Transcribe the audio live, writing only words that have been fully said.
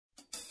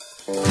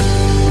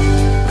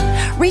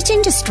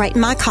Reaching to straighten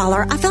my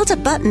collar, I felt a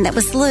button that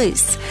was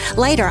loose.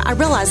 Later, I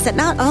realized that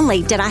not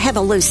only did I have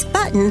a loose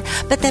button,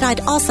 but that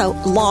I'd also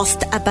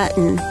lost a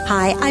button.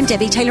 Hi, I'm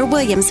Debbie Taylor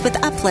Williams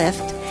with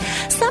Uplift.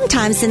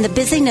 Sometimes in the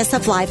busyness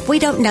of life, we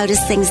don't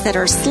notice things that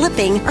are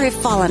slipping or have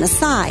fallen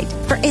aside.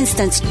 For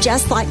instance,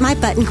 just like my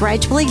button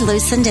gradually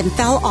loosened and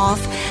fell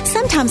off,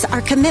 sometimes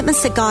our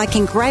commitments to God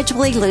can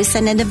gradually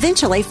loosen and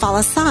eventually fall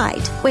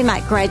aside. We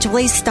might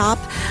gradually stop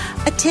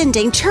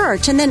attending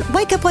church and then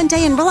wake up one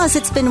day and realize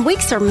it's been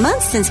weeks or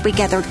months since we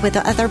gathered with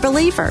other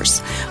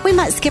believers. We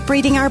might skip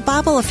reading our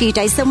Bible a few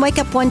days, then wake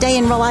up one day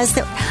and realize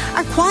that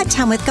our quiet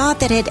time with God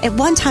that had at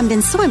one time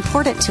been so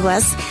important to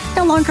us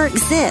no longer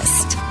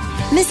exists.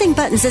 Missing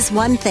buttons is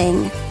one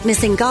thing.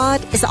 Missing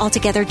God is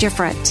altogether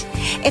different.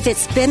 If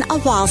it's been a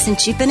while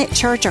since you've been at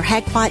church or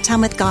had quiet time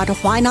with God,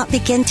 why not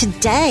begin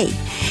today?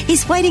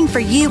 He's waiting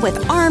for you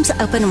with arms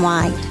open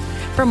wide.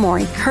 For more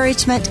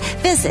encouragement,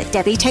 visit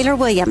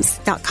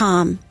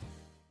DebbieTaylorWilliams.com.